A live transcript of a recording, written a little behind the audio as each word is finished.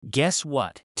Guess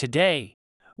what? Today,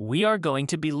 we are going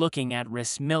to be looking at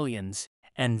Russ Millions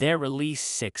and their release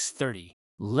 630.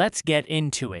 Let's get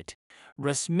into it.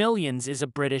 Russ Millions is a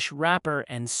British rapper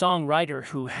and songwriter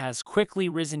who has quickly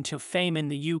risen to fame in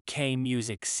the UK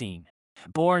music scene.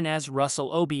 Born as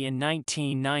Russell Obi in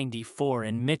 1994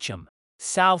 in Mitcham,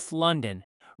 South London,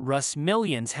 Russ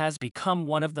Millions has become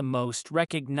one of the most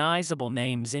recognizable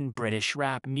names in British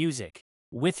rap music.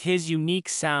 With his unique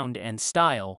sound and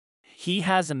style, he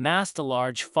has amassed a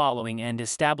large following and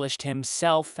established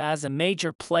himself as a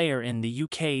major player in the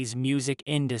UK's music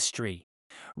industry.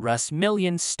 Russ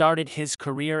Millions started his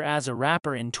career as a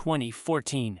rapper in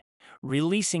 2014,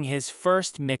 releasing his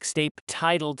first mixtape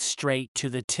titled Straight to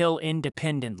the Till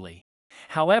independently.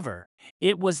 However,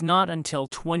 it was not until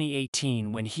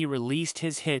 2018 when he released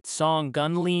his hit song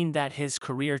Gun Lean that his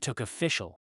career took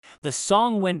official. The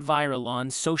song went viral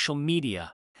on social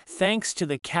media, thanks to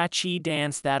the catchy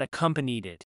dance that accompanied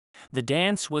it. The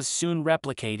dance was soon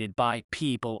replicated by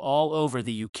people all over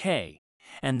the UK,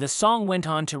 and the song went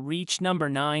on to reach number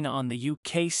 9 on the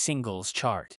UK singles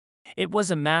chart. It was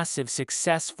a massive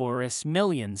success for Russ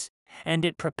Millions, and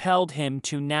it propelled him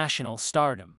to national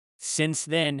stardom. Since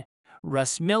then,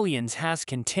 Russ Millions has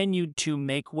continued to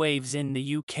make waves in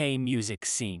the UK music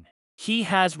scene. He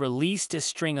has released a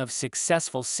string of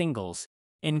successful singles,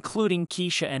 including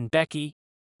Keisha and Becky,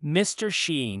 Mr.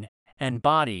 Sheen, and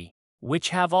Body, which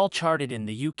have all charted in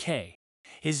the UK.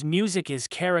 His music is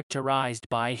characterized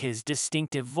by his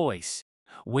distinctive voice,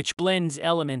 which blends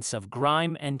elements of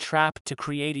grime and trap to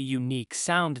create a unique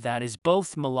sound that is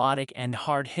both melodic and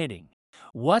hard-hitting.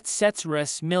 What sets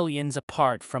Russ Millions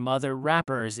apart from other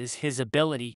rappers is his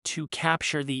ability to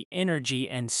capture the energy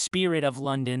and spirit of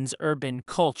London's urban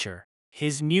culture.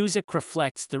 His music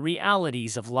reflects the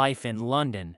realities of life in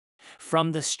London,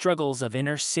 from the struggles of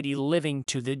inner-city living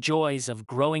to the joys of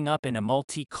growing up in a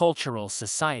multicultural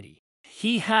society.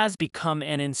 He has become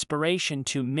an inspiration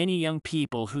to many young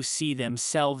people who see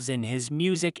themselves in his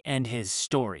music and his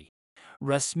story.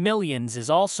 Russ Millions is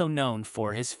also known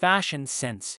for his fashion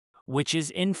sense, which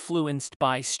is influenced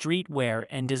by streetwear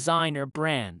and designer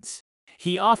brands.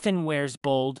 He often wears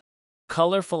bold,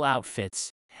 colorful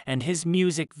outfits, and his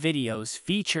music videos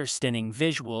feature stunning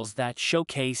visuals that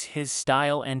showcase his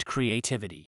style and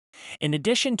creativity. In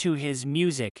addition to his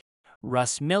music,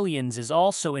 Russ Millions is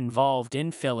also involved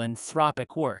in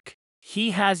philanthropic work.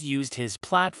 He has used his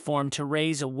platform to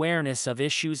raise awareness of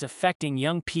issues affecting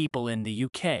young people in the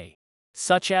UK,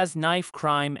 such as knife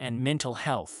crime and mental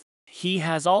health. He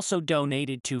has also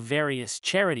donated to various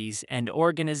charities and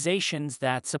organizations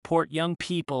that support young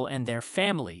people and their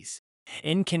families.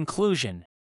 In conclusion,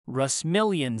 Russ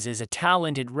Millions is a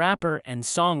talented rapper and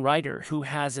songwriter who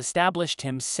has established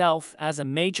himself as a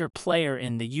major player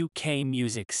in the UK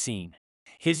music scene.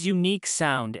 His unique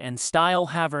sound and style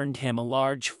have earned him a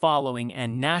large following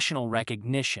and national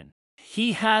recognition.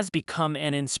 He has become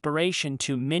an inspiration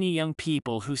to many young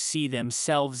people who see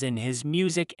themselves in his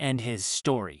music and his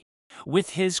story. With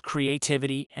his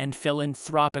creativity and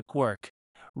philanthropic work,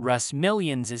 Russ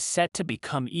Millions is set to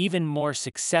become even more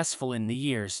successful in the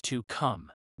years to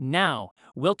come. Now,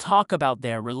 we'll talk about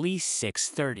their release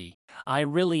 630. I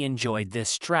really enjoyed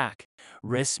this track.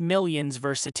 Russ Millions'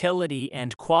 versatility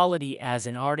and quality as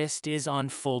an artist is on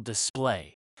full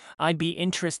display. I'd be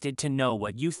interested to know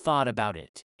what you thought about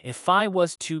it. If I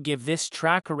was to give this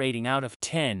track a rating out of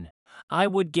 10, I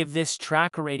would give this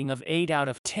track a rating of 8 out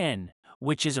of 10,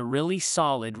 which is a really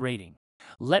solid rating.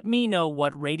 Let me know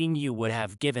what rating you would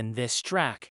have given this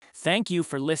track. Thank you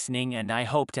for listening, and I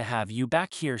hope to have you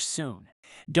back here soon.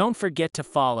 Don't forget to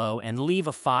follow and leave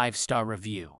a 5-star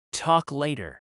review. Talk later.